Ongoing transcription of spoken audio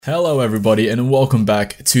Hello everybody and welcome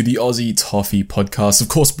back to the Aussie Toffee podcast, of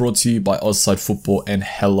course brought to you by Ausside Football and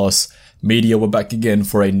Hellas Media. We're back again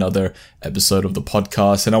for another episode of the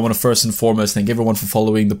podcast, and I want to first and foremost thank everyone for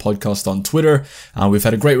following the podcast on Twitter. We've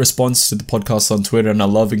had a great response to the podcast on Twitter, and I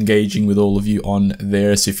love engaging with all of you on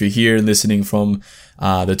there. So if you're here and listening from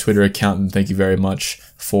the Twitter account, then thank you very much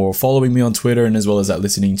for following me on Twitter, and as well as that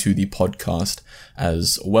listening to the podcast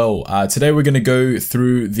as well. Today we're going to go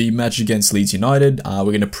through the match against Leeds United. We're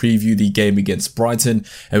going to preview the game against Brighton,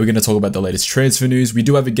 and we're going to talk about the latest transfer news. We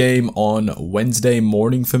do have a game on Wednesday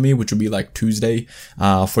morning for me, which will be like Tuesday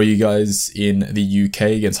for you guys in the UK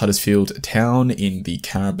against Huddersfield Town in the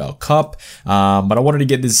Carabao Cup. But I wanted to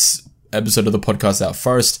get this episode of the podcast out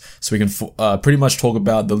first so we can pretty much talk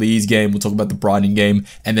about the Leeds game, we'll talk about the Brighton game,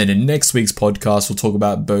 and then in next week's podcast we'll talk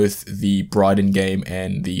about both the Brighton game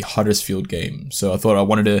and the Huddersfield game. So I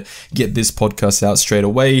wanted to get this podcast out straight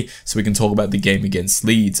away so we can talk about the game against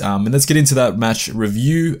Leeds. And let's get into that match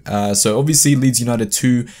review. So obviously Leeds United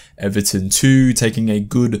 2, Everton 2, taking a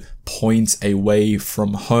good point away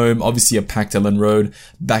from home. Obviously a packed Ellen Road,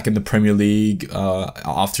 back in the Premier League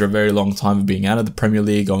after a very long time of being out of the Premier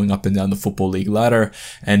League, going up and down the Football League ladder,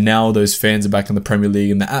 and now those fans are back in the Premier League,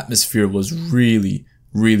 and the atmosphere was really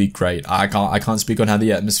great. I can't speak on how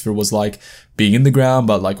the atmosphere was like being in the ground,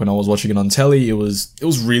 but like when I was watching it on telly, it was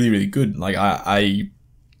really good. Like I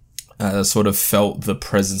sort of felt the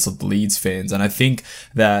presence of the Leeds fans, and I think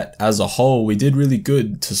that as a whole we did really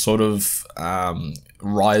good to sort of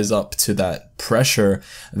rise up to that pressure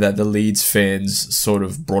that the Leeds fans sort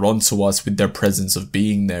of brought onto us with their presence of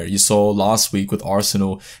being there. You saw last week with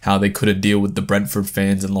Arsenal how they couldn't deal with the Brentford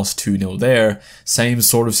fans and lost 2-0 there. Same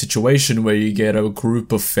sort of situation where you get a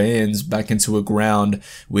group of fans back into a ground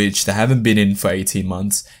which they haven't been in for 18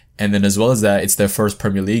 months. And then as well as that, it's their first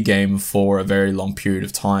Premier League game for a very long period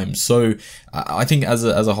of time. So I think as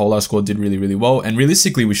a whole, our squad did really well. And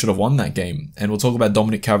realistically, we should have won that game. And we'll talk about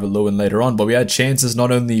Dominic Calvert-Lewin later on. But we had chances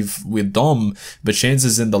not only with Dom, but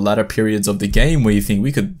chances in the latter periods of the game where you think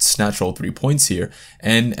we could snatch all 3 points here.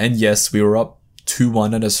 And yes, we were up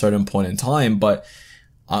 2-1 at a certain point in time. But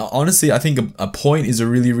honestly, I think a point is a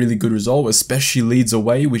really good result, especially Leeds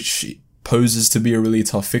away, which poses to be a really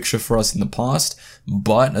tough fixture for us in the past.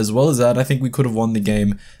 But as well as that, I think we could have won the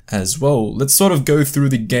game as well. Let's sort of go through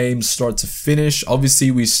the game start to finish.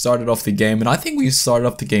 Obviously we started off the game, and I think we started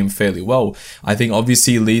off the game fairly well. I think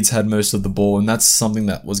obviously Leeds had most of the ball, and that's something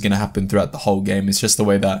that was going to happen throughout the whole game. It's just the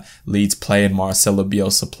way that Leeds play and Marcelo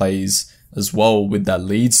Bielsa plays as well with that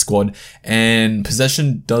Leeds squad. And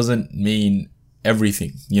possession doesn't mean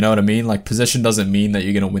everything, you know what I mean? Like, possession doesn't mean that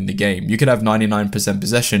you're going to win the game. You could have 99%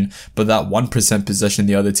 possession, but that 1% possession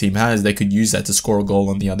the other team has, they could use that to score a goal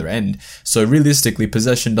on the other end. So realistically,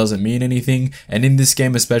 possession doesn't mean anything, and in this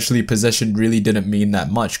game especially, possession really didn't mean that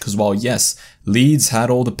much, because while yes, Leeds had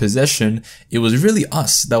all the possession, it was really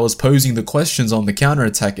us that was posing the questions on the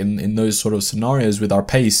counter-attack in those sort of scenarios with our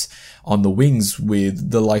pace on the wings, with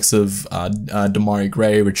the likes of DEMARAI,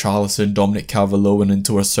 Richarlison, Dominic Calvert-Lewin, and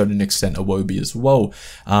to a certain extent Iwobi as well.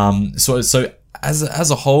 So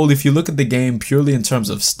as a whole, if you look at the game purely in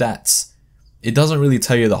terms of stats, it doesn't really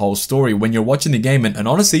tell you the whole story when you're watching the game. And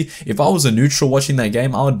honestly, if I was a neutral watching that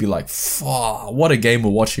game, I would be like, what a game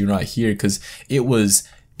we're watching right here, because it was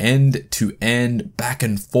end to end, back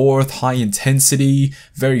and forth, high intensity,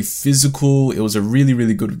 very physical. It was a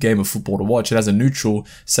really good game of football to watch. And as a neutral,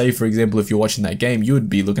 say for example, if you're watching that game, you would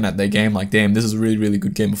be looking at that game like, damn, this is a really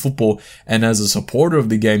good game of football. And as a supporter of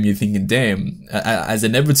the game, you're thinking, damn, as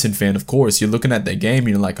an Everton fan, of course, you're looking at that game and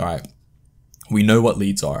you're like, all right, we know what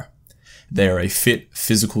Leeds are. They're a fit,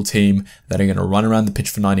 physical team that are going to run around the pitch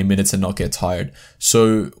for 90 minutes and not get tired.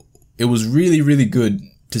 So it was really good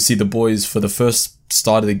to see the boys for the first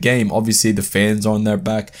start of the game. Obviously the fans are on their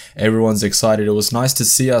back, everyone's excited. It was nice to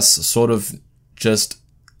see us sort of just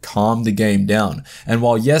calm the game down. And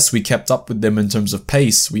while yes, we kept up with them in terms of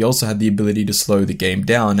pace, we also had the ability to slow the game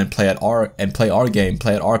down and play our game,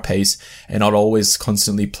 play at our pace, and not always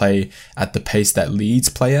constantly play at the pace that Leeds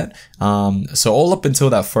play at. So all up until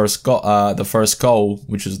that the first goal,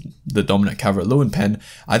 which is the Dominic Calvert-Lewin pen,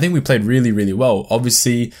 I think we played really well.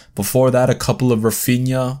 Obviously before that, a couple of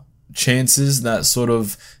Rafinha chances that sort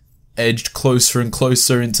of edged closer and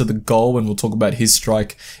closer into the goal, and we'll talk about his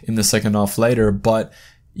strike in the second half later. But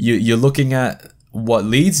you're looking at what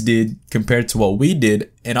Leeds did compared to what we did,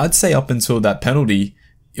 and I'd say up until that penalty,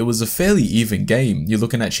 it was a fairly even game. You're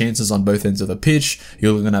looking at chances on both ends of the pitch,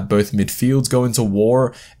 you're looking at both midfields going to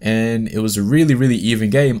war, and it was a really even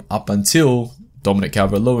game up until Dominic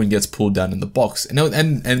Calvert-Lewin gets pulled down in the box.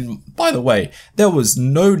 And by the way, there was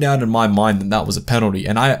no doubt in my mind that that was a penalty.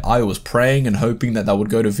 And I was praying and hoping that would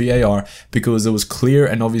go to VAR, because it was clear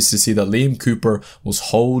and obvious to see that Liam Cooper was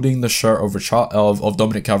holding the shirt of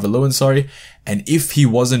Dominic Calvert-Lewin, and if he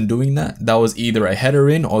wasn't doing that, that was either a header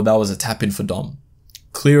in or that was a tap in for Dom.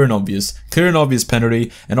 Clear and obvious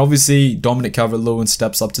penalty. And obviously Dominic Calvert-Lewin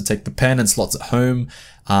steps up to take the pen and slots it home.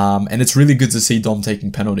 And it's really good to see Dom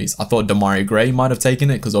taking penalties. I thought DEMARAI Gray might have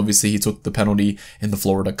taken it, because obviously he took the penalty in the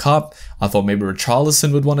Florida Cup. I thought maybe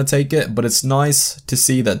Richarlison would want to take it, but it's nice to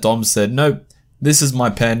see that Dom said, nope, this is my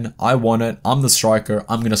pen, I want it, I'm the striker,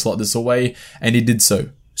 I'm going to slot this away, and he did so.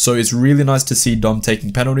 So it's really nice to see Dom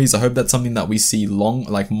taking penalties. I hope that's something that we see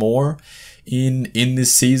more in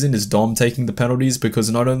this season, is Dom taking the penalties, because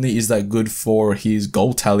not only is that good for his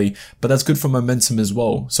goal tally, but that's good for momentum as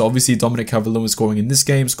well. So obviously Dominic Calvert-Lewin scoring in this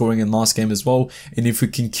game, scoring in last game as well, and if we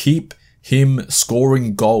can keep him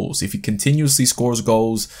scoring goals, if he continuously scores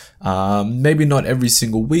goals, maybe not every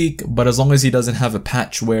single week, but as long as he doesn't have a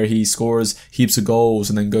patch where he scores heaps of goals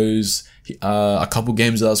and then goes a couple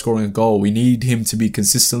games without scoring a goal, we need him to be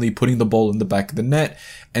consistently putting the ball in the back of the net,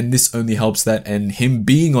 and this only helps that, and him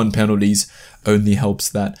being on penalties only helps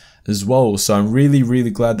that as well. So I'm really,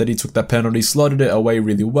 really glad that he took that penalty, slotted it away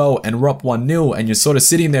really well, and we're up 1-0, and you're sort of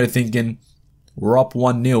sitting there thinking, we're up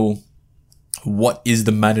 1-0. What is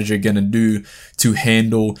the manager going to do to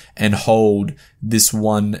handle and hold this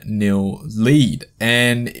 1-0 lead?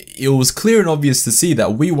 And it was clear and obvious to see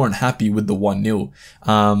that we weren't happy with the 1-0.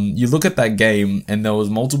 You look at that game, and there was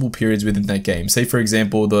multiple periods within that game. Say, for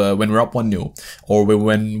example, when we're up 1-0, or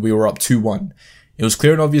when we were up 2-1. It was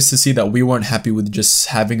clear and obvious to see that we weren't happy with just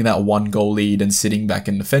having that 1-goal lead and sitting back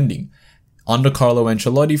and defending. Under Carlo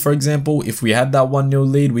Ancelotti, for example, if we had that 1-0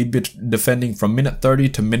 lead, we'd be defending from minute 30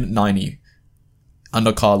 to minute 90.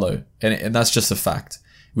 Under Carlo, and that's just a fact.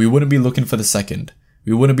 We wouldn't be looking for the second.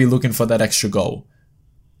 We wouldn't be looking for that extra goal.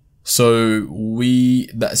 So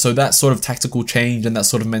that sort of tactical change and that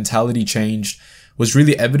sort of mentality change was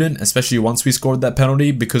really evident, especially once we scored that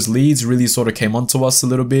penalty, because Leeds really sort of came onto us a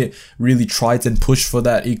little bit, really tried and pushed for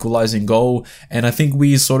that equalizing goal, and I think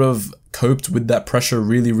we sort of coped with that pressure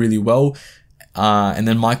really, really well. And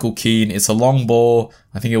then Michael Keane, it's a long ball.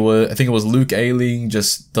 I think it was Luke Ayling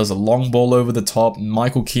just does a long ball over the top.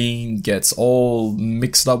 Michael Keane gets all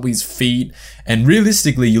mixed up with his feet. And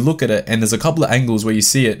realistically, you look at it and there's a couple of angles where you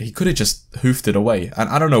see it. He could have just hoofed it away. And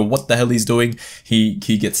I don't know what the hell he's doing. He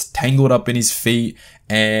gets tangled up in his feet,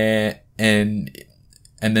 and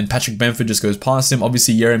then Patrick Bamford just goes past him.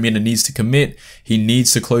 Obviously, Yerry Mina needs to commit. He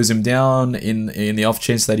needs to close him down in the off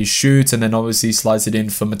chance that he shoots, and then obviously slides it in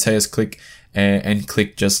for Matthias Klick, and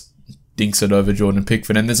Klick just dinks it over Jordan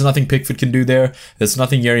Pickford. And there's nothing Pickford can do there. There's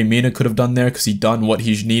nothing Yerry Mina could have done there, because he done what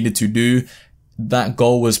he needed to do. That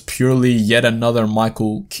goal was purely yet another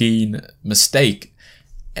Michael Keane mistake,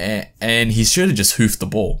 and he should have just hoofed the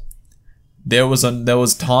ball. There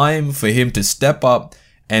was time for him to step up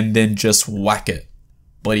and then just whack it.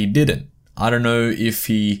 But he didn't. I don't know if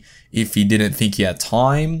he didn't think he had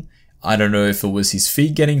time. I don't know if it was his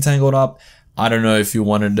feet getting tangled up. I don't know if he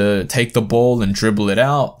wanted to take the ball and dribble it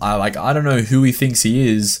out. I don't know who he thinks he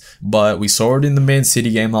is, but we saw it in the Man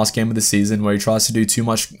City game, last game of the season, where he tries to do too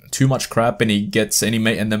much crap and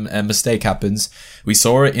a mistake happens. We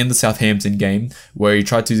saw it in the Southampton game, where he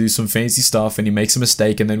tried to do some fancy stuff and he makes a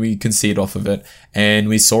mistake and then we concede off of it. And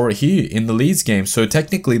we saw it here in the Leeds game. So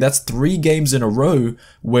technically that's 3 games in a row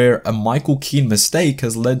where a Michael Keane mistake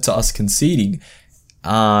has led to us conceding.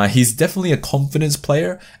 He's definitely a confidence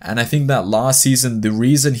player, and I think that last season, the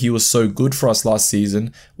reason he was so good for us last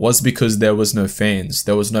season was because there was no fans.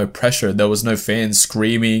 There was no pressure. There was no fans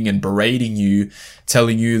screaming and berating you,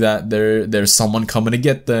 telling you that there's someone coming to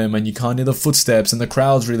get them and you can't hear the footsteps and the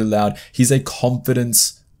crowd's really loud. He's a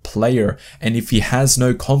confidence player, and if he has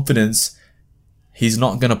no confidence, he's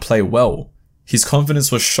not going to play well. His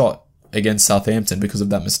confidence was shot against Southampton because of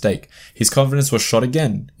that mistake. His confidence was shot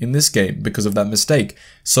again in this game because of that mistake.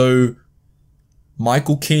 So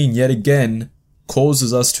Michael Keane yet again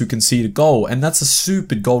causes us to concede a goal, and that's a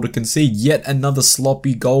stupid goal to concede. Yet another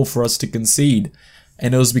sloppy goal for us to concede,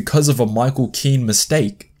 and it was because of a Michael Keane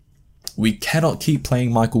mistake. We cannot keep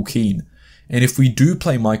playing Michael Keane. And if we do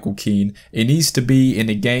play Michael Keane, it needs to be in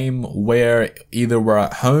a game where either we're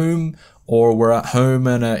at home or we're at home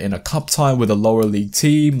in a cup tie with a lower league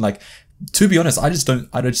team. Like, to be honest, I just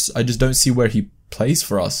don't see where he plays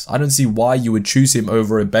for us. I don't see why you would choose him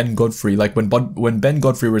over a Ben Godfrey. Like when Ben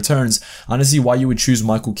Godfrey returns, I don't see why you would choose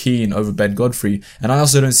Michael Keane over Ben Godfrey. And I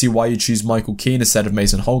also don't see why you choose Michael Keane instead of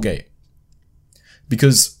Mason Holgate.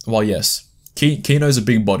 Because, well, yes, Keno's a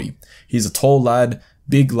big body. He's a tall lad,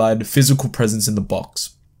 big lad, physical presence in the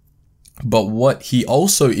box. But what he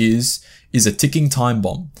also is a ticking time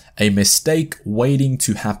bomb, a mistake waiting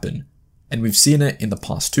to happen. And we've seen it in the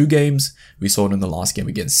past 2 games. We saw it in the last game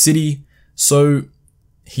against City. So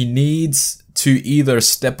he needs to either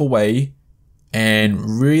step away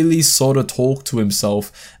and really sort of talk to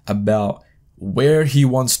himself about where he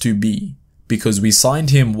wants to be. Because we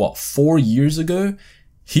signed him, 4 years ago?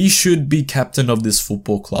 He should be captain of this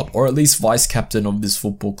football club, or at least vice captain of this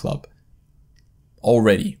football club.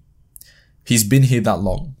 Already. He's been here that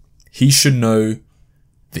long. He should know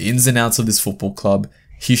the ins and outs of this football club.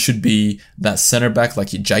 He should be that centre back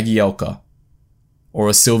like a Jagielka or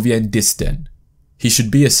a Sylvain Distin. He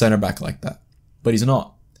should be a centre back like that. But he's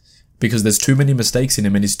not. Because there's too many mistakes in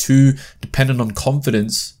him and he's too dependent on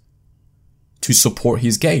confidence to support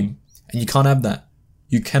his game. And you can't have that.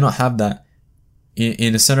 You cannot have that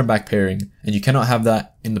in a centre back pairing. And you cannot have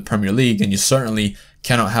that in the Premier League. And you certainly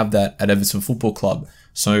cannot have that at Everton Football Club.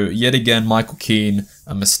 So yet again, Michael Keane,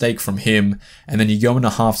 a mistake from him. And then you go into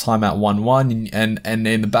half-time at 1-1. And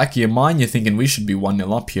in the back of your mind, you're thinking we should be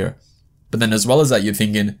 1-0 up here. But then as well as that, you're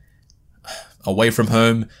thinking away from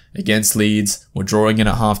home against Leeds, we're drawing in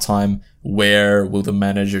at half-time. Where will the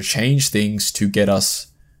manager change things to get us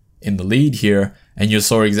in the lead here? And you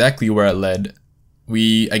saw exactly where it led.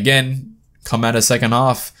 We, again, come out of second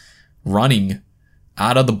half running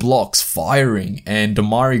out of the blocks, firing, and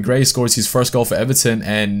DEMARAI Gray scores his first goal for Everton,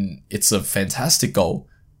 and it's a fantastic goal.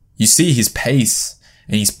 You see his pace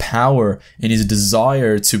and his power and his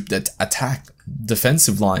desire to attack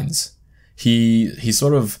defensive lines. He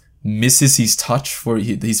sort of misses his touch for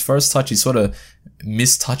his first touch. He sort of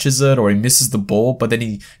mistouches it, or he misses the ball, but then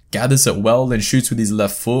he gathers it well and shoots with his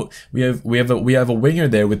left foot. We have a winger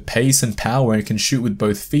there with pace and power and can shoot with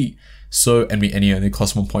both feet. So and he only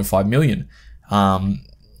cost 1.5 million. And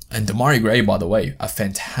DEMARAI Gray, by the way, a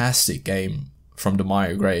fantastic game from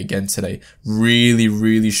DEMARAI Gray again today.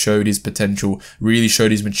 Really showed his potential, really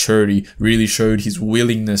showed his maturity, really showed his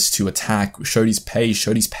willingness to attack, showed his pace,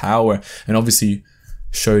 showed his power, and obviously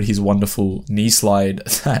showed his wonderful knee slide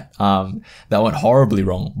that went horribly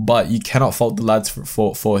wrong. But you cannot fault the lads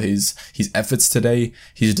for his efforts today,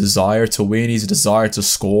 his desire to win, his desire to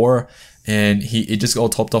score. And it just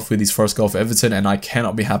got topped off with his first goal for Everton, and I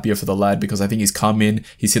cannot be happier for the lad because I think he's come in,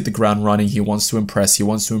 he's hit the ground running, he wants to impress, he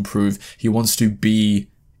wants to improve, he wants to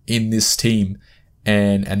be in this team,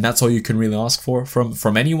 and that's all you can really ask for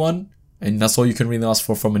from anyone, and that's all you can really ask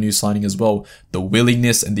for from a new signing as well, the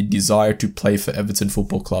willingness and the desire to play for Everton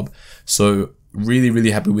Football Club. So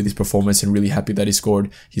really happy with his performance and really happy that he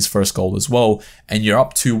scored his first goal as well. And you're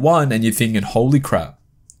up 2-1 and you're thinking, holy crap,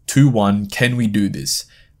 2-1, can we do this?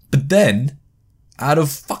 But then, out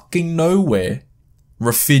of fucking nowhere,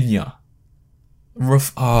 Rafinha.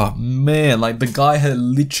 The guy had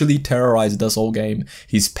literally terrorized us all game.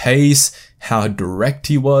 His pace, how direct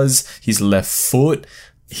he was, his left foot.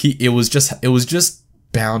 It was just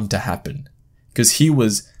bound to happen. Because he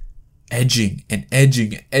was edging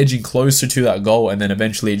closer to that goal, and then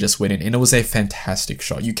eventually it just went in. And it was a fantastic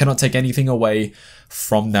shot. You cannot take anything away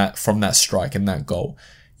from that strike and that goal.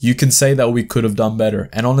 You can say that we could have done better.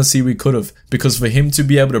 And honestly, we could have. Because for him to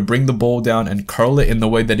be able to bring the ball down and curl it in the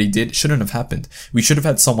way that he did, shouldn't have happened. We should have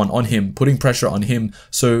had someone on him, putting pressure on him.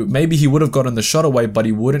 So maybe he would have gotten the shot away, but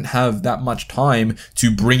he wouldn't have that much time to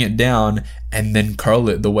bring it down and then curl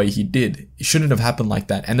it the way he did. It shouldn't have happened like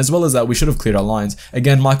that. And as well as that, we should have cleared our lines.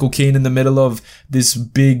 Again, Michael Keane in the middle of this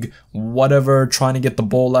big whatever, trying to get the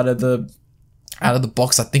ball out of the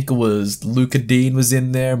box. I think it was Luca Dean was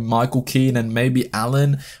in there, Michael Keane, and maybe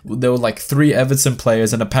Allen. There were like 3 Everton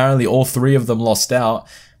players, and apparently all 3 of them lost out.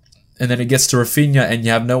 And then it gets to Rafinha, and you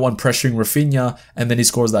have no one pressuring Rafinha, and then he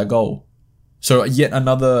scores that goal. So yet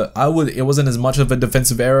another, it wasn't as much of a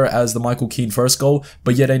defensive error as the Michael Keane first goal,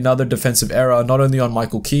 but yet another defensive error, not only on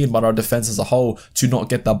Michael Keane, but our defense as a whole, to not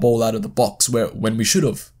get that ball out of the box when we should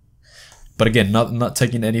have. But again, not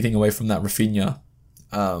taking anything away from that Rafinha,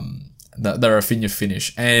 the Rafinha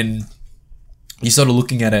finish. And you started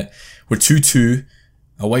looking at it, we're 2-2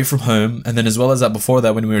 away from home, and then as well as that, before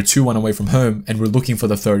that, when we were 2-1 away from home, and we're looking for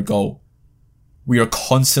the third goal. We are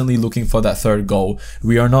constantly looking for that third goal.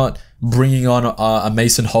 We are not bringing on a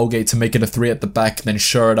Mason Holgate to make it a 3 at the back, then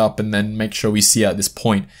shore it up, and then make sure we see at this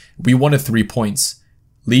point. We wanted 3 points.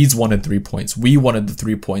 Leeds wanted 3 points. We wanted the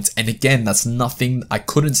 3 points. And again, that's nothing. I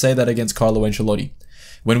couldn't say that against Carlo Ancelotti.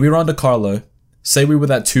 When we were under Carlo, say we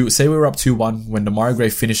were up 2-1 when DEMARAI Gray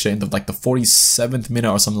finished it in the 47th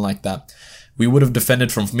minute or something like that. We would have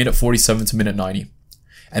defended from minute 47 to minute 90.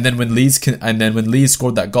 when Leeds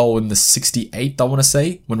scored that goal in the 68th, I want to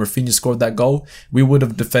say, when Rafinha scored that goal, we would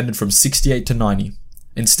have defended from 68 to 90.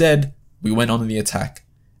 Instead, we went on in the attack.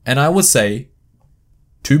 And I would say,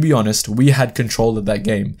 to be honest, we had control of that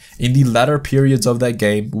game. In the latter periods of that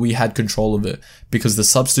game, we had control of it because the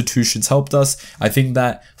substitutions helped us. I think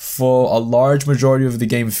that for a large majority of the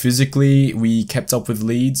game physically, we kept up with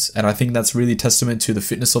Leeds. And I think that's really testament to the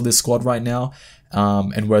fitness of this squad right now,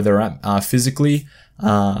 and where they're at physically.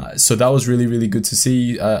 So that was really, really good to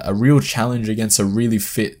see a real challenge against a really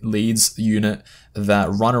fit Leeds unit that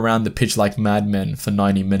run around the pitch like madmen for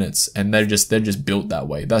 90 minutes. And they're just built that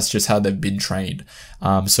way. That's just how they've been trained.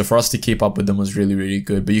 So for us to keep up with them was really, really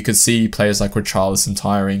good. But you could see players like Richarlison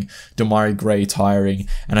tiring, DEMARAI Gray tiring,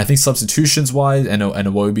 and I think substitutions wise, and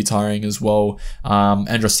Iwobi tiring as well.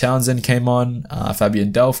 Andros Townsend came on,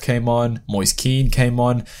 Fabian Delph came on, Moise Kean came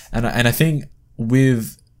on, and I think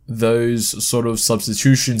with those sort of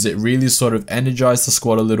substitutions, it really sort of energized the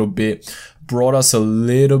squad a little bit, brought us a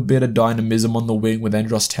little bit of dynamism on the wing with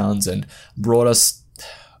Andros Townsend, brought us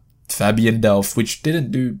Fabian Delph, which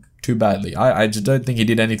didn't do too badly. I just don't think he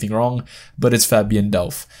did anything wrong, but it's Fabian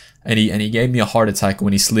Delph. And he gave me a heart attack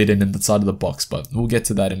when he slid in the side of the box, but we'll get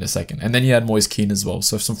to that in a second. And then you had Moise Kean as well.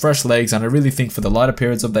 So some fresh legs, and I really think for the latter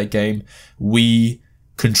periods of that game, we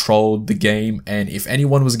controlled the game, and if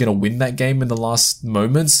anyone was going to win that game in the last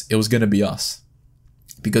moments, it was going to be us,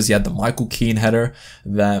 because he had the Michael Keane header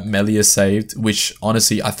that Melia saved, which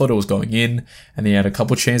honestly I thought it was going in, and he had a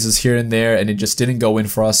couple chances here and there, and it just didn't go in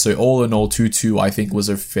for us. So all in all, 2-2 I think was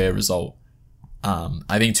a fair result.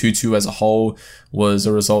 I think 2-2 as a whole was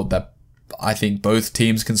a result that I think both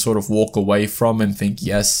teams can sort of walk away from and think,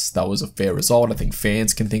 yes, that was a fair result. I think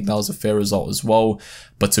fans can think that was a fair result as well.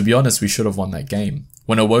 But to be honest, we should have won that game.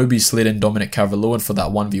 When Iwobi slid in Dominic Calvert-Lewin for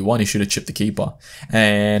that 1v1, he should have chipped the keeper.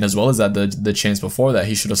 And as well as that, the chance before that,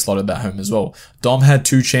 he should have slotted that home as well. Dom had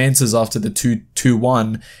two chances after the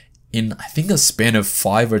 2-1 in, I think, a span of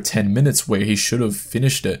 5 or 10 minutes where he should have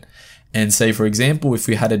finished it. And say, for example, if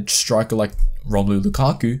we had a striker like Romelu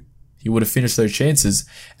Lukaku, he would have finished those chances.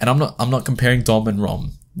 And I'm not comparing Dom and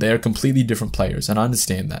Rom. They are completely different players, and I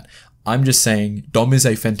understand that. I'm just saying Dom is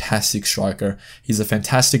a fantastic striker. He's a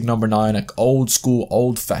fantastic number 9, like old school,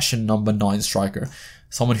 old fashioned number 9 striker.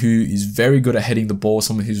 Someone who is very good at heading the ball,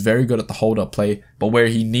 someone who's very good at the hold up play, but where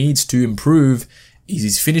he needs to improve is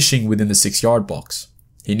his finishing within the 6-yard box.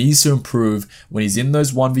 He needs to improve when he's in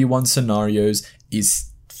those 1v1 scenarios is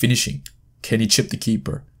finishing. Can he chip the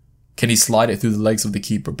keeper? Can he slide it through the legs of the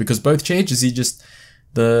keeper? Because both changes, he just...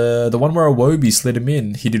 The one where Iwobi slid him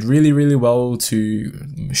in, he did really, really well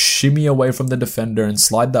to shimmy away from the defender and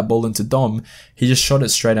slide that ball into Dom. He just shot it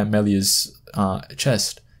straight at Melia's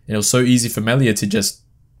chest. And it was so easy for Melia to just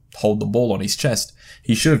hold the ball on his chest.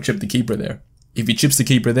 He should have chipped the keeper there. If he chips the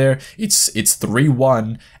keeper there, it's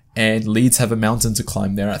 3-1, and Leeds have a mountain to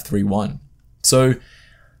climb there at 3-1. So,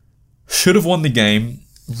 should have won the game.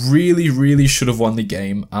 Really, really should have won the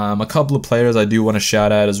game. A couple of players I do want to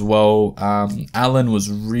shout out as well. Allen was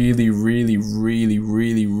really, really, really,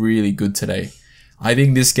 really, really good today. I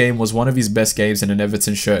think this game was one of his best games in an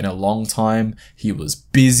Everton shirt in a long time. He was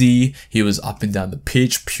busy. He was up and down the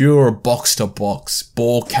pitch, pure box to box,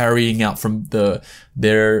 ball carrying out from their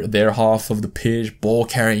half of the pitch, ball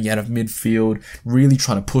carrying out of midfield, really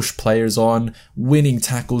trying to push players on, winning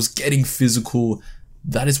tackles, getting physical.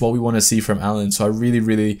 That is what we want to see from Allen. So I really,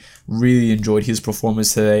 really, really enjoyed his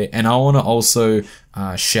performance today. And I want to also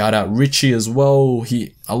shout out Richie as well.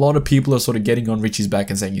 A lot of people are sort of getting on Richie's back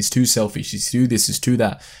and saying he's too selfish, he's too this, he's too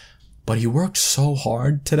that. But he worked so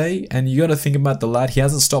hard today. And you got to think about the lad. He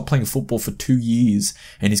hasn't stopped playing football for 2 years.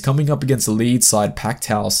 And he's coming up against a Leeds side, packed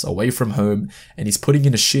house, away from home. And he's putting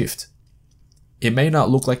in a shift. It may not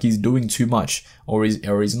look like he's doing too much, or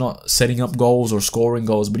he's not setting up goals or scoring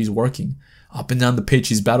goals, but he's working. Up and down the pitch,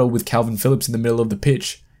 he's battled with Calvin Phillips in the middle of the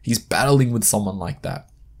pitch. He's battling with someone like that.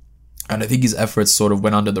 And I think his efforts sort of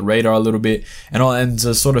went under the radar a little bit. And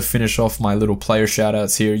to sort of finish off my little player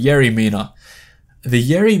shout-outs here, Yerry Mina. The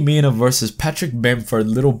Yerry Mina versus Patrick Bamford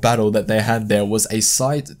little battle that they had there was a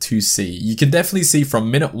sight to see. You can definitely see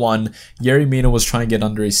from minute 1, Yerry Mina was trying to get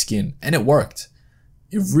under his skin. And it worked.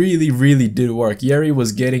 It really, really did work. Yerry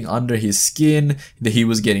was getting under his skin. He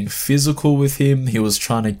was getting physical with him. He was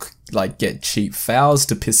trying to get cheap fouls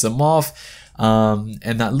to piss him off.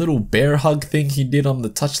 And that little bear hug thing he did on the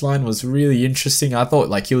touchline was really interesting. I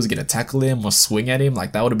thought he was going to tackle him or swing at him.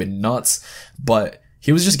 That would have been nuts. But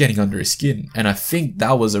he was just getting under his skin. And I think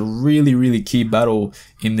that was a really, really key battle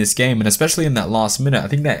in this game. And especially in that last minute, I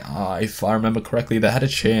think that, if I remember correctly, they had a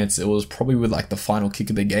chance. It was probably with the final kick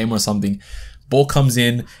of the game or something. Ball comes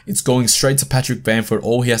in, it's going straight to Patrick Bamford.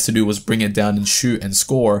 All he has to do was bring it down and shoot and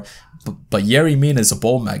score. But Yerry Mina is a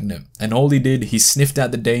ball magnet. And all he did, he sniffed out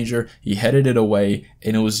the danger, he headed it away,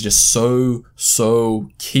 and it was just so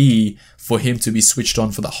key for him to be switched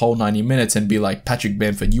on for the whole 90 minutes and be like, Patrick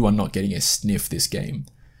Bamford, you are not getting a sniff this game.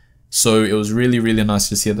 So it was really nice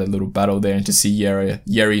to see that little battle there and to see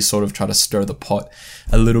Yerry sort of try to stir the pot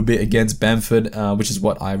a little bit against Bamford, which is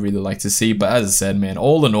what I really like to see. But as I said, man,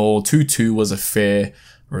 all in all, 2-2 was a fair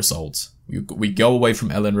result. We go away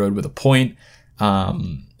from Ellen Road with a point.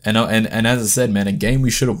 And as I said, man, a game we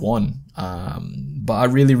should have won. But I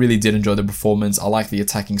really did enjoy the performance. I like the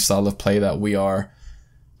attacking style of play that we are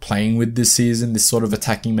playing with this season. This sort of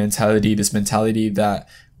attacking mentality, this mentality that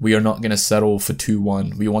we are not going to settle for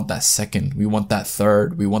 2-1. We want that second. We want that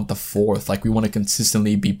third. We want the fourth. Like, we want to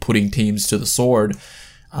consistently be putting teams to the sword,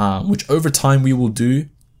 which over time we will do.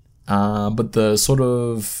 But the sort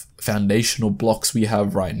of foundational blocks we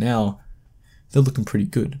have right now, they're looking pretty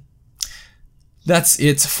good. That's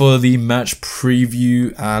it for the match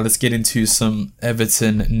preview. Let's get into some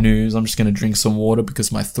Everton news. I'm just going to drink some water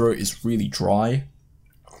because my throat is really dry.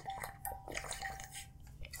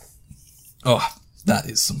 Oh, that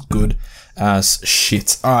is some good ass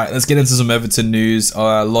shit. Alright, let's get into some Everton news.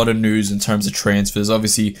 A lot of news in terms of transfers.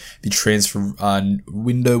 Obviously, the transfer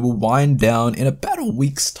window will wind down in about a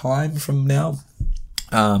week's time from now.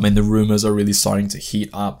 And the rumors are really starting to heat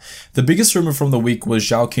up. The biggest rumor from the week was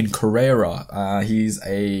Joaquin Carrera. He's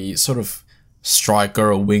a sort of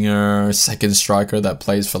striker, a winger, second striker that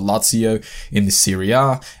plays for Lazio in the Serie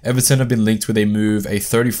A. Everton have been linked with a move, a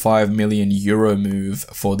 35 million euro move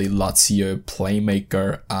for the Lazio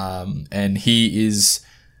playmaker. And he is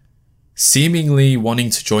seemingly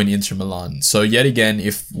wanting to join Inter Milan. So yet again,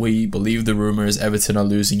 if we believe the rumors, Everton are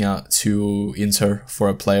losing out to Inter for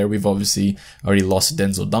a player. We've obviously already lost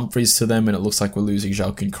Denzel Dumfries to them, and it looks like we're losing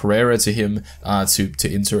Joaquin Carrera to him,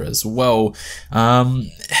 to Inter as well.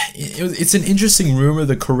 It's an interesting rumor.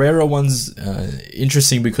 The Carrera one's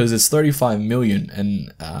interesting because it's 35 million,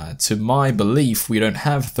 and to my belief, we don't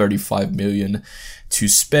have 35 million to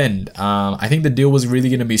spend. I think the deal was really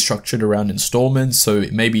going to be structured around installments, so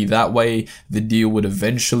maybe that way the deal would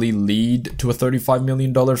eventually lead to a $35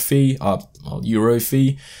 million fee, euro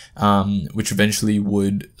fee, which eventually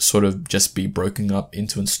would sort of just be broken up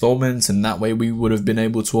into installments, and that way we would have been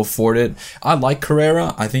able to afford it. I like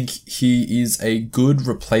Carrera. I think he is a good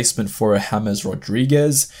replacement for a James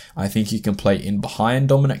Rodriguez. I think he can play in behind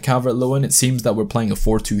Dominic Calvert-Lewin. It seems that we're playing a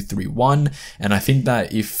 4-2-3-1, and I think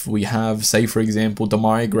that if we have, say for example,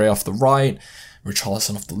 DEMARAI Gray off the right,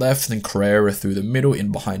 Richarlison off the left, and then Carrera through the middle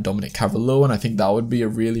in behind Dominic Calvert-Lewin, I think that would be a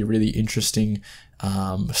really interesting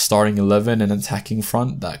starting 11 and attacking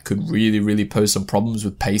front that could really pose some problems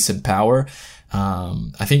with pace and power.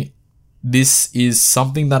 I think this is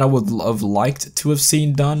something that I would have liked to have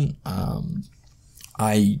seen done.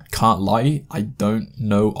 I can't lie, I don't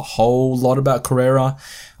know a whole lot about Carrera.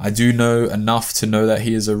 I do know enough to know that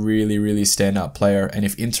he is a really standout player, and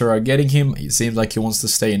if Inter are getting him, it seems like he wants to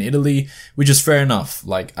stay in Italy, which is fair enough.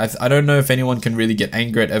 Like, I don't know if anyone can really get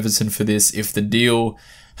angry at Everton for this. If the deal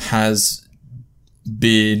has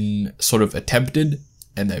been sort of attempted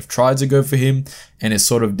and they've tried to go for him, and it's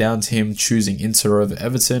sort of down to him choosing Inter over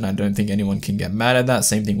Everton, I don't think anyone can get mad at that.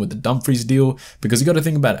 Same thing with the Dumfries deal, because you got to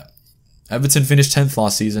think about it. Everton finished 10th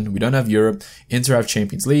last season. We don't have Europe. Inter have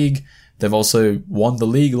Champions League. They've also won the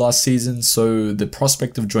league last season. So the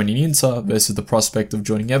prospect of joining Inter versus the prospect of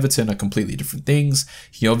joining Everton are completely different things.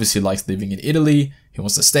 He obviously likes living in Italy. He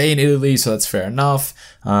wants to stay in Italy, so that's fair enough.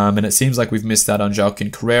 And it seems like we've missed out on Joaquin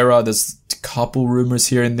Carrera. There's a couple rumors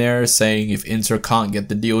here and there saying if Inter can't get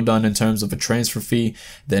the deal done in terms of a transfer fee,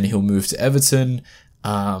 then he'll move to Everton.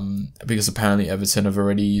 Because apparently Everton have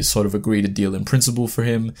already sort of agreed a deal in principle for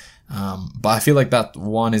him. But I feel like that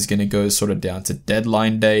one is going to go sort of down to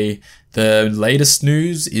deadline day. The latest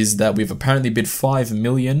news is that we've apparently bid $5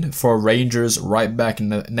 million for Rangers right back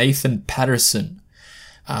Nathan Patterson.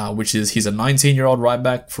 He's a 19-year-old right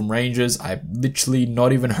back from Rangers. I've literally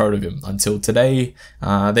not even heard of him until today.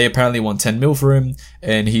 They apparently want 10 mil for him,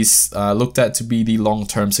 and he's looked at to be the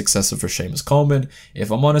long-term successor for Seamus Coleman.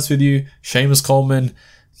 If I'm honest with you, Seamus Coleman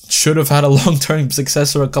should have had a long-term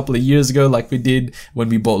successor a couple of years ago, like we did when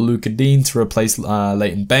we bought Luca Dean to replace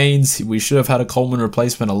Leighton Baines. We should have had a Coleman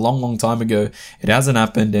replacement a long time ago. It hasn't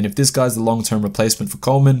happened, and if this guy's the long-term replacement for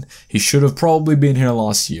Coleman, he should have probably been here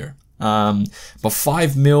last year. But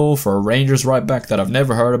 $5 million for a Rangers right back that I've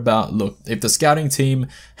never heard about. Look, if the scouting team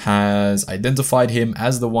has identified him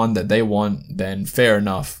as the one that they want, then fair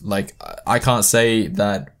enough. Like, I can't say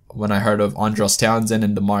that when I heard of Andros Townsend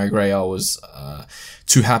and DEMARAI Gray, I was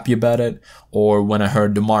too happy about it. Or when I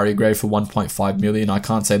heard DEMARAI Gray for 1.5 million, I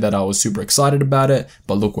can't say that I was super excited about it,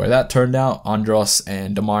 but look where that turned out. Andros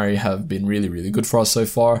and DEMARAI have been really, really good for us so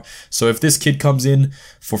far. So if this kid comes in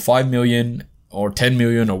for 5 million or 10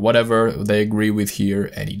 million or whatever they agree with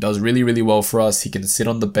here, and he does really, really well for us, he can sit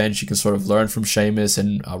on the bench, he can sort of learn from Seamus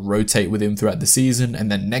and rotate with him throughout the season,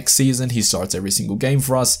 and then next season he starts every single game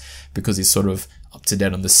for us because he's sort of up to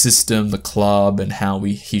date on the system, the club, and how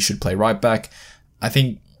he should play right back. I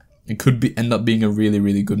think it could end up being a really,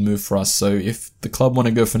 really good move for us. So if the club want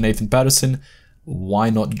to go for Nathan Patterson, why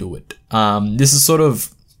not do it? This is sort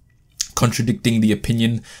of contradicting the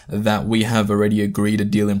opinion that we have already agreed a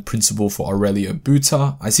deal in principle for Aurelio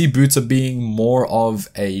Buta. I see Buta being more of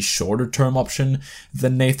a shorter term option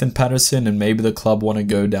than Nathan Patterson, and maybe the club want to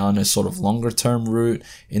go down a sort of longer term route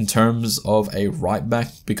in terms of a right back,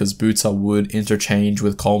 because Buta would interchange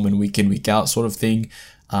with Coleman week in, week out sort of thing.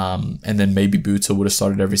 And then maybe Buta would have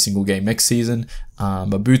started every single game next season.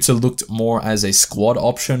 But Buta looked more as a squad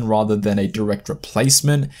option rather than a direct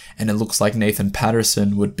replacement. And it looks like Nathan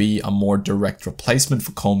Patterson would be a more direct replacement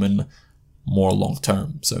for Coleman more long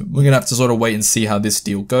term. So we're going to have to sort of wait and see how this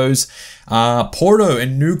deal goes. Porto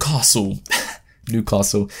and Newcastle.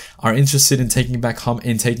 Newcastle are interested in taking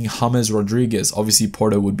James Rodriguez. Obviously,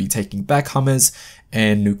 Porto would be taking back James,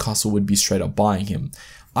 and Newcastle would be straight up buying him.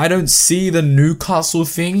 I don't see the Newcastle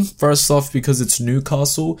thing, first off because it's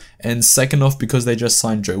Newcastle, and second off because they just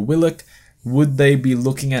signed Joe Willock. Would they be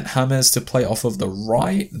looking at James to play off of the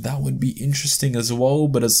right? That would be interesting as well,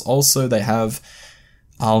 but it's also they have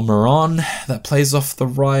Almiron that plays off the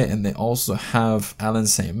right, and they also have Alan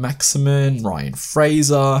St. Maximin, Ryan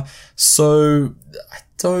Fraser. So I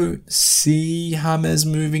don't see James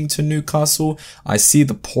moving to Newcastle. I see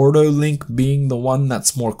the Porto link being the one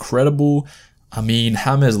that's more credible. I mean,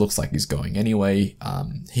 James looks like he's going anyway.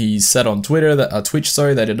 He said on Twitch,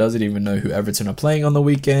 that he doesn't even know who Everton are playing on the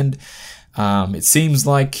weekend. It seems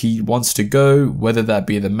like he wants to go, whether that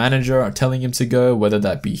be the manager telling him to go, whether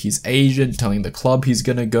that be his agent telling the club he's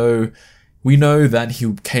going to go. We know that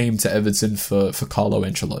he came to Everton for Carlo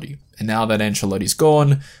Ancelotti. And now that Ancelotti's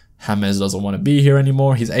gone, James doesn't want to be here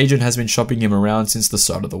anymore. His agent has been shopping him around since the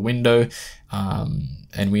start of the window.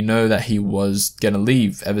 And we know that he was going to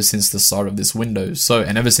leave ever since the start of this window.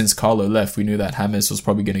 And ever since Carlo left, we knew that James was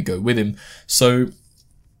probably going to go with him. So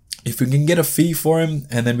if we can get a fee for him,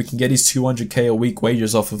 and then we can get his 200k a week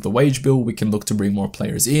wages off of the wage bill, we can look to bring more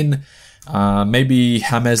players in. Maybe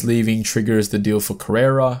James leaving triggers the deal for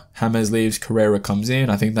Carrera. James leaves, Carrera comes in.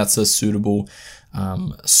 I think that's a suitable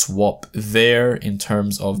swap there in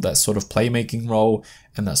terms of that sort of playmaking role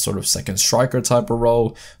and that sort of second striker type of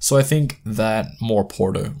role. So I think that more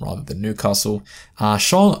Porto rather than Newcastle.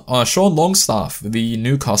 Sean Longstaff, the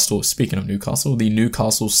Newcastle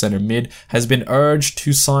centre mid, has been urged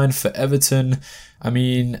to sign for Everton. I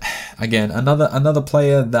mean, again, another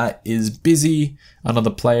player that is busy,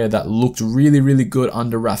 another player that looked really, really good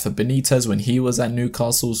under Rafa Benitez when he was at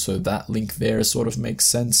Newcastle, so that link there sort of makes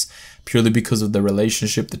sense, purely because of the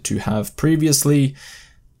relationship the two have previously.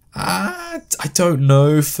 I don't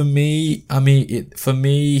know. For me,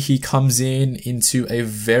 he comes into a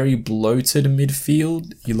very bloated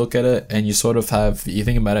midfield. You look at it and you sort of you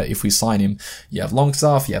think about it, if we sign him, you have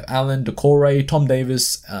Longstaff, you have Allen, Decore, Tom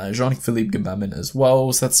Davis, Jean-Philippe Gbamin as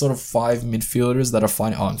well. So that's sort of 5 midfielders that are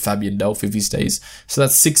fighting, and Fabian Delph if he stays. So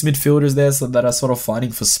that's 6 midfielders there that are sort of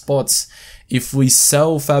fighting for spots. If we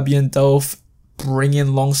sell Fabian Delph, bring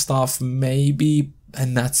in Longstaff maybe,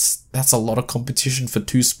 and that's a lot of competition for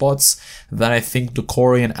 2 spots that I think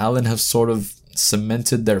Decore and Allen have sort of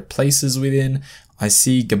cemented their places within. I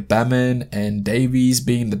see Gbamin and Davies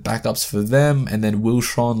being the backups for them, and then will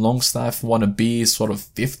Sean Longstaff want to be sort of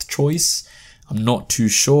 5th choice? I'm not too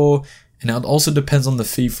sure, and it also depends on the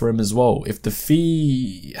fee for him as well. If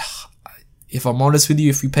I'm honest with you,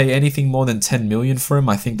 if we pay anything more than 10 million for him,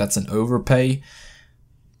 I think that's an overpay.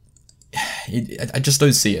 I just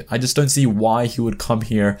don't see it. I just don't see why he would come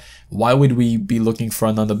here. Why would we be looking for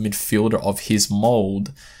another midfielder of his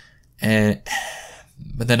mold? But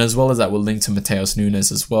then as well as that, we'll link to Mateus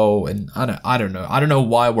Nunes as well. And I don't know. I don't know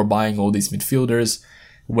why we're buying all these midfielders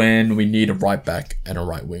when we need a right back and a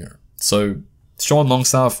right winger. So Sean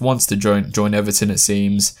Longstaff wants to join Everton, it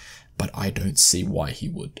seems, but I don't see why he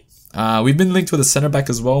would. We've been linked with a centre back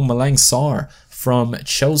as well, Malang Sarr from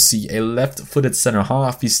Chelsea, a left-footed centre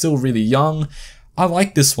half. He's still really young. I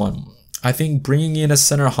like this one. I think bringing in a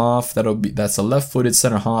centre half that's a left-footed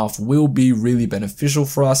centre half will be really beneficial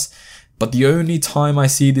for us. But the only time I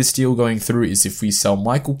see this deal going through is if we sell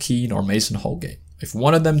Michael Keane or Mason Holgate. if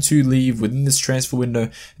one of them to leave within this transfer window,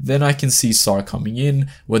 then I can see Sarr coming in,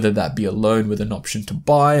 whether that be a loan with an option to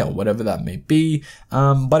buy or whatever that may be.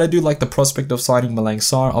 But I do like the prospect of signing Malang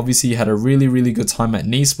Sarr. Obviously, he had a really, really good time at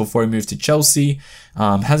Nice before he moved to Chelsea.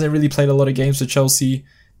 Hasn't really played a lot of games for Chelsea,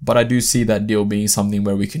 but I do see that deal being something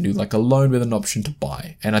where we can do like a loan with an option to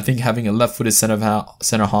buy. And I think having a left-footed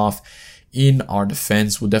centre half in our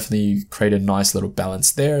defense will definitely create a nice little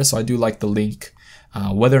balance there. So I do like the link.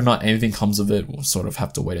 Whether or not anything comes of it, we'll sort of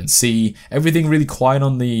have to wait and see. Everything really quiet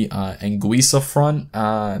on the Anguissa front.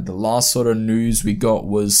 The last sort of news we got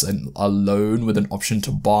was a loan with an option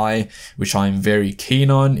to buy, which I'm very keen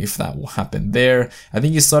on if that will happen there. I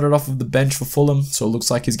think he started off with the bench for Fulham, so it looks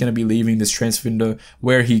like he's going to be leaving this transfer window.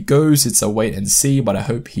 Where he goes, it's a wait and see, but I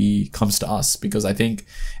hope he comes to us because I think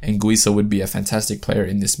Anguissa would be a fantastic player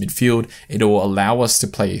in this midfield. It will allow us to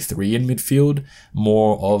play a 3 in midfield,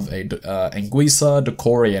 more of a Anguissa,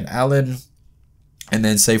 Decore and Allen. And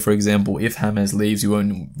then say, for example, if James leaves, you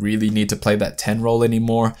won't really need to play that 10 role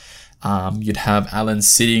anymore. You'd have Allen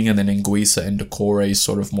sitting and then Anguissa and Decore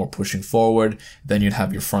sort of more pushing forward. Then you'd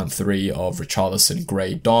have your front 3 of Richarlison,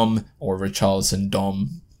 Gray, Dom, or Richarlison,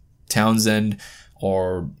 Dom, Townsend.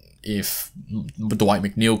 Or if Dwight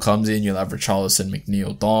McNeil comes in, you'll have Richarlison,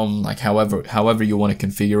 McNeil, Dom, like however you want to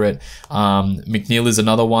configure it. McNeil is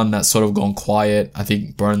another one that's sort of gone quiet. I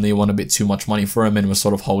think Burnley want a bit too much money for him and we're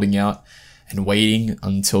sort of holding out and waiting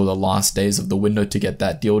until the last days of the window to get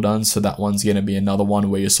that deal done. So that one's going to be another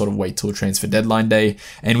one where you sort of wait till transfer deadline day.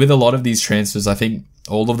 And with a lot of these transfers, I think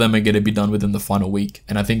all of them are going to be done within the final week.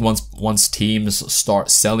 And I think once teams start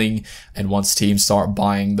selling and once teams start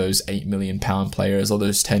buying those £8 million players or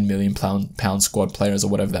those £10 million pound squad players or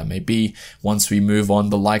whatever that may be, once we move on,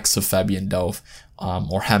 the likes of Fabian Delph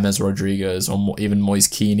or James Rodriguez or even Moise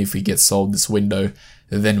Kean, if we get sold this window,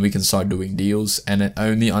 then we can start doing deals. And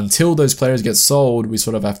only until those players get sold, we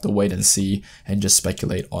sort of have to wait and see and just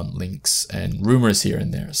speculate on links and rumors here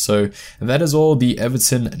and there. So that is all the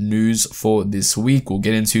Everton news for this week. We'll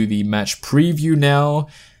get into the match preview now.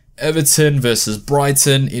 Everton versus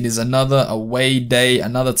Brighton. It is another away day,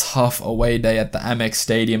 another tough away day at the Amex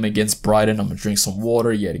Stadium against Brighton. I'm going to drink some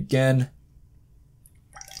water yet again.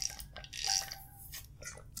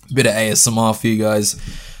 Bit of ASMR for you guys.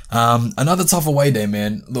 Another tough away day,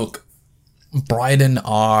 man. Look, Brighton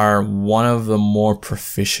are one of the more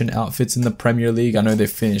proficient outfits in the Premier League. I know they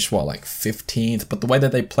finished, like 15th, but the way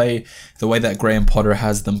that they play, the way that Graham Potter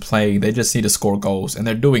has them play, they just need to score goals, and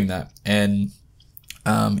they're doing that. And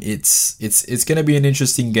it's going to be an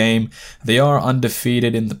interesting game. They are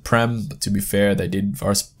undefeated in the Prem, but to be fair, they did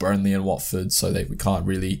versus Burnley and Watford, so we can't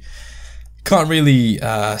really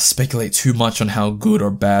speculate too much on how good or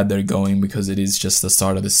bad they're going because it is just the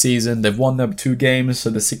start of the season. They've won their 2 games, so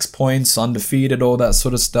the 6 points, undefeated, all that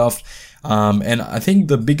sort of stuff. And I think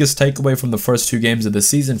the biggest takeaway from the first 2 games of the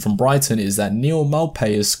season from Brighton is that Neil Maupay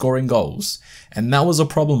is scoring goals. And that was a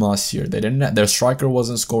problem last year. Their striker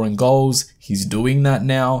wasn't scoring goals. He's doing that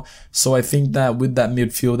now. So I think that with that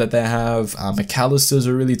midfield that they have, McAllister's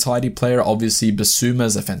a really tidy player. Obviously, Basuma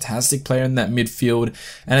is a fantastic player in that midfield.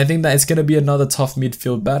 And I think that it's going to be another tough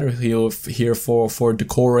midfield battle here for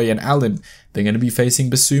Decore and Allen. They're going to be facing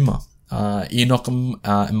Basuma. Enoch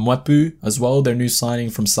Mwepu as well, their new signing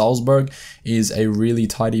from Salzburg, is a really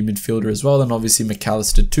tidy midfielder as well, and obviously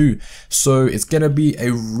McAllister too. So it's going to be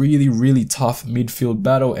a really, really tough midfield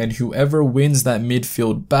battle, and whoever wins that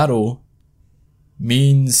midfield battle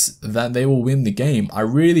means that they will win the game. I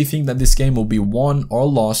really think that this game will be won or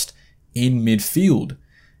lost in midfield.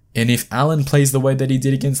 And if Allen plays the way that he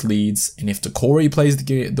did against Leeds, and if Decore plays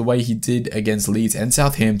the way he did against Leeds and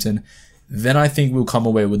Southampton, then I think we'll come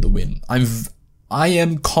away with the win. I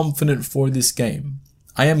am confident for this game.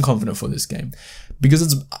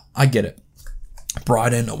 Because I get it.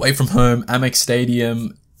 Brighton away from home, Amex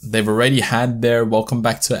Stadium. They've already had their welcome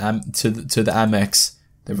back to the Amex.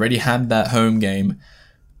 They've already had that home game.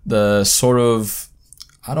 The sort of,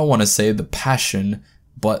 I don't want to say the passion,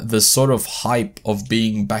 but the sort of hype of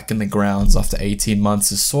being back in the grounds after 18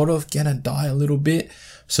 months is sort of gonna die a little bit.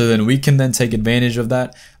 So then we can then take advantage of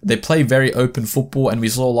that. They play very open football, and we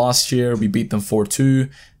saw last year we beat them 4-2.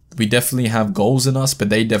 We definitely have goals in us, but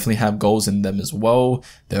they definitely have goals in them as well.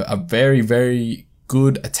 They're a very, very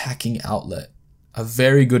good attacking outlet. A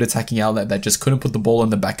very good attacking outlet that just couldn't put the ball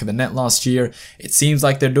in the back of the net last year. It seems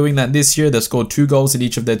like they're doing that this year. They've scored 2 goals in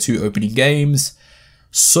each of their 2 opening games.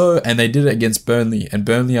 And they did it against Burnley, and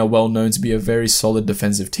Burnley are well known to be a very solid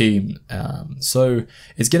defensive team. So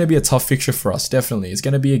it's going to be a tough fixture for us, definitely. It's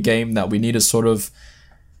going to be a game that we need to sort of,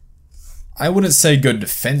 I wouldn't say go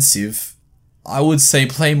defensive, I would say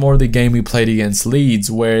play more of the game we played against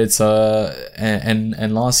Leeds, where it's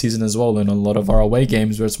and last season as well, in a lot of our away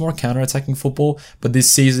games where it's more counter-attacking football, but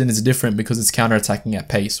this season is different because it's counter-attacking at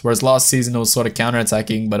pace. Whereas last season it was sort of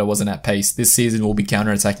counter-attacking, but it wasn't at pace. This season will be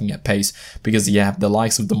counter-attacking at pace because you have the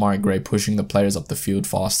likes of DEMARAI pushing the players up the field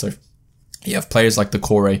faster. You have players like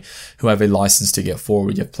Decore who have a license to get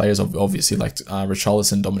forward. You have players obviously like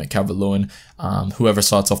Richarlison, Dominic Calvert-Lewin, whoever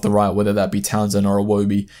starts off the right, whether that be Townsend or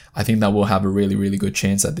Iwobi. I think that will have a really, really good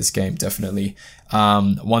chance at this game, definitely.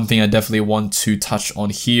 One thing I definitely want to touch on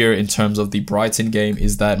here in terms of the Brighton game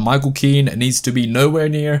is that Michael Keane needs to be nowhere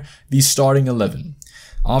near the starting 11.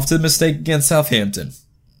 After the mistake against Southampton,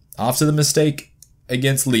 after the mistake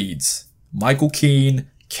against Leeds, Michael Keane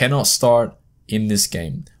cannot start in this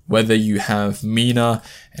game. Whether you have Mina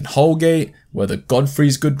and Holgate, whether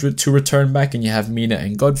Godfrey's good to return back and you have Mina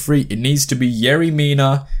and Godfrey, it needs to be Yerry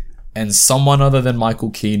Mina and someone other than Michael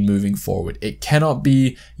Keane moving forward. It cannot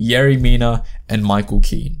be Yerry Mina and Michael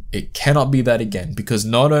Keane. It cannot be that again, because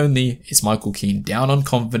not only is Michael Keane down on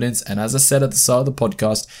confidence, and as I said at the start of the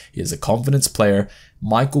podcast, he is a confidence player.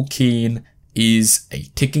 Michael Keane is a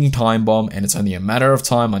ticking time bomb, and it's only a matter of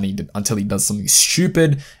time until he does something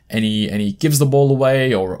stupid and he gives the ball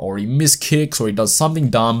away or he miskicks or he does something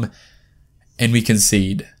dumb and we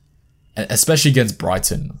concede, especially against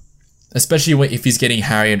Brighton, especially if he's getting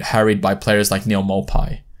harried by players like Neil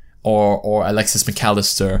Maupay or Alexis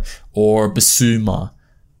McAllister or Basuma.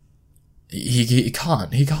 He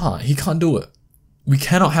can't do it. We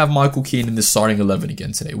cannot have Michael Keane in the starting 11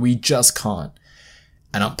 again today. We just can't.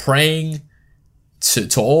 And I'm praying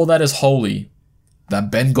to all that is holy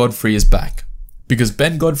that Ben Godfrey is back, because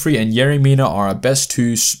Ben Godfrey and Yerry Mina are our best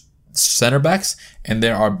two centre backs, and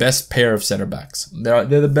they're our best pair of centre backs. They're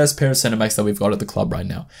the best pair of centre backs that we've got at the club right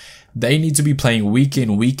now. They need to be playing week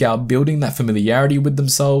in, week out, building that familiarity with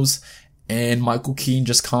themselves, and Michael Keane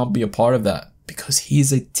just can't be a part of that because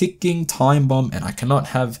he's a ticking time bomb, and I cannot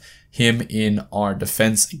have him in our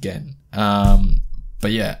defense again.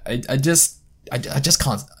 But yeah, I just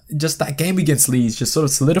can't. Just that game against Leeds just sort of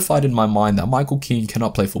solidified in my mind that Michael Keane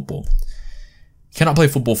cannot play football. Cannot play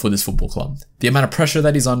football for this football club. The amount of pressure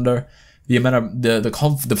that he's under, the amount of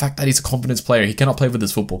the fact that he's a confidence player, he cannot play for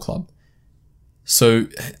this football club. So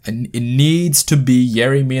it needs to be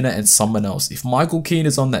Yerry Mina and someone else. If Michael Keane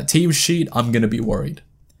is on that team sheet, I'm gonna be worried.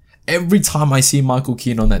 Every time I see Michael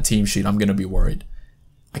Keane on that team sheet, I'm gonna be worried.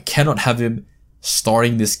 I cannot have him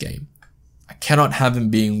starting this game. I cannot have him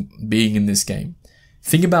being in this game.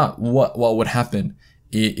 Think about what would happen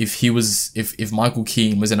if Michael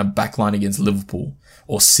Keane was in a backline against Liverpool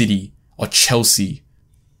or City or Chelsea.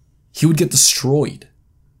 He would get destroyed.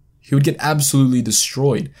 He would get absolutely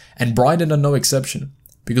destroyed. And Brighton are no exception,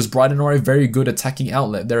 because Brighton are a very good attacking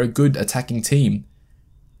outlet. They're a good attacking team.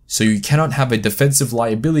 So you cannot have a defensive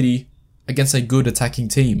liability against a good attacking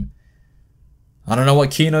team. I don't know what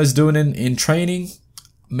Keano's doing in training.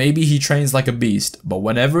 Maybe he trains like a beast, but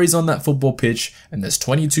whenever he's on that football pitch and there's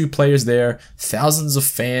 22 players there, thousands of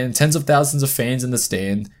fans, tens of thousands of fans in the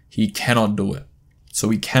stand, he cannot do it. So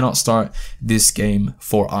we cannot start this game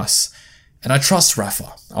for us. And I trust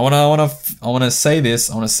Rafa. I want to say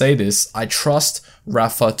this. I trust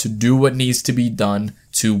Rafa to do what needs to be done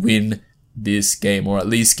to win this game, or at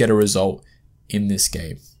least get a result in this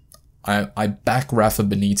game. I back Rafa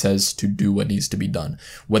Benitez to do what needs to be done,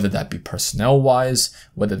 whether that be personnel-wise,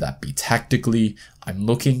 whether that be tactically. I'm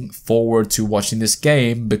looking forward to watching this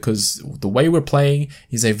game because the way we're playing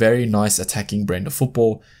is a very nice attacking brand of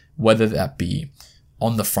football, whether that be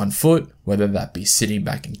on the front foot, whether that be sitting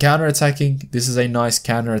back and counter-attacking. This is a nice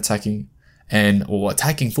counter-attacking or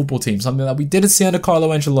attacking football team, something that we didn't see under Carlo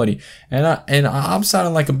Ancelotti. And I'm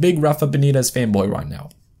sounding like a big Rafa Benitez fanboy right now.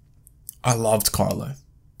 I loved Carlo.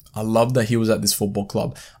 I loved that he was at this football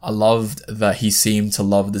club. I loved that he seemed to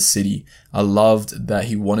love the city. I loved that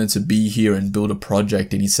he wanted to be here and build a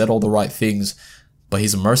project, and he said all the right things, but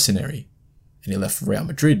he's a mercenary and he left for Real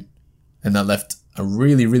Madrid, and that left a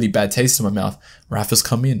really, really bad taste in my mouth. Rafa's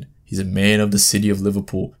come in. He's a man of the city of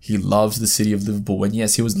Liverpool. He loves the city of Liverpool. And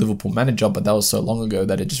yes, he was Liverpool manager, but that was so long ago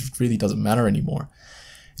that it just really doesn't matter anymore.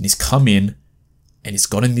 And he's come in and he's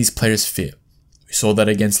gotten these players fit. We saw that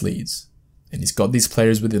against Leeds. And he's got these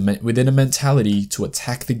players within a mentality to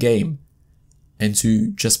attack the game and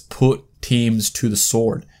to just put teams to the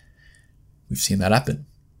sword. We've seen that happen.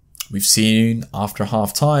 We've seen after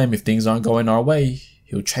half time, if things aren't going our way,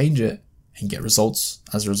 he'll change it and get results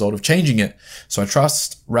as a result of changing it. So I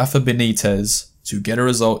trust Rafa Benitez to get a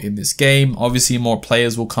result in this game. Obviously, more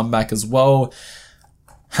players will come back as well.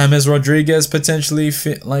 James Rodriguez potentially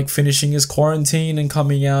finishing his quarantine and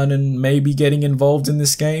coming out and maybe getting involved in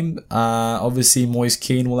this game. Obviously, Moise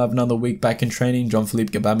Kean will have another week back in training.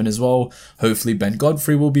 Jean-Philippe Gbamin as well. Hopefully, Ben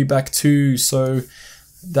Godfrey will be back too. So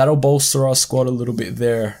that'll bolster our squad a little bit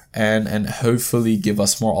there and hopefully give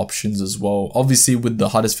us more options as well. Obviously, with the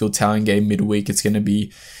Huddersfield Town game midweek, it's going to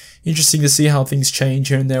be interesting to see how things change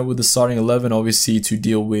here and there with the starting 11, obviously to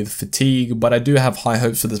deal with fatigue, but I do have high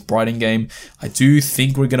hopes for this Brighton game. I do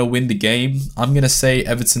think we're going to win the game. I'm going to say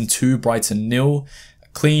Everton 2, Brighton 0.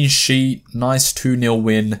 Clean sheet, nice 2-0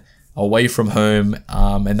 win away from home,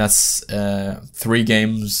 and that's 3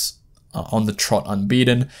 games on the trot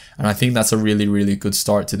unbeaten, and I think that's a really, really good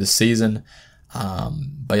start to the season.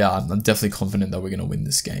 But yeah, I'm definitely confident that we're going to win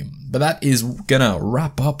this game. But that is going to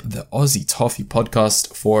wrap up the Aussie Toffee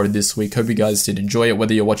podcast for this week. Hope you guys did enjoy it,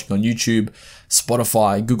 whether you're watching on YouTube,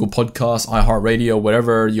 Spotify, Google Podcasts, iHeartRadio,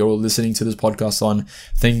 whatever you're listening to this podcast on.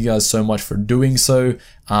 Thank you guys so much for doing so.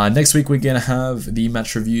 Next week, we're going to have the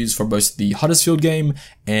match reviews for both the Huddersfield game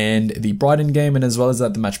and the Brighton game, and as well as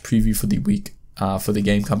that, the match preview for the week, for the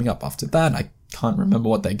game coming up after that. I can't remember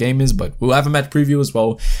what that game is, but we'll have a match preview as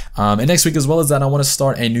well. And next week as well as that, I want to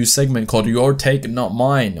start a new segment called Your Take, Not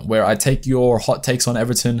Mine, where I take your hot takes on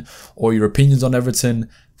Everton or your opinions on Everton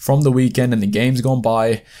from the weekend and the games gone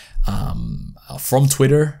by from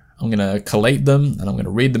Twitter. I'm going to collate them and I'm going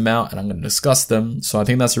to read them out and I'm going to discuss them. So I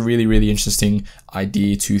think that's a really, really interesting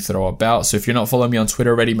idea to throw about. So if you're not following me on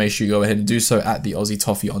Twitter already, make sure you go ahead and do so at the Aussie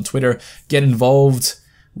Toffee on Twitter. Get involved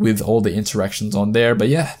with all the interactions on there. But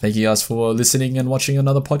yeah, thank you guys for listening and watching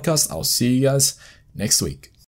another podcast. I'll see you guys next week.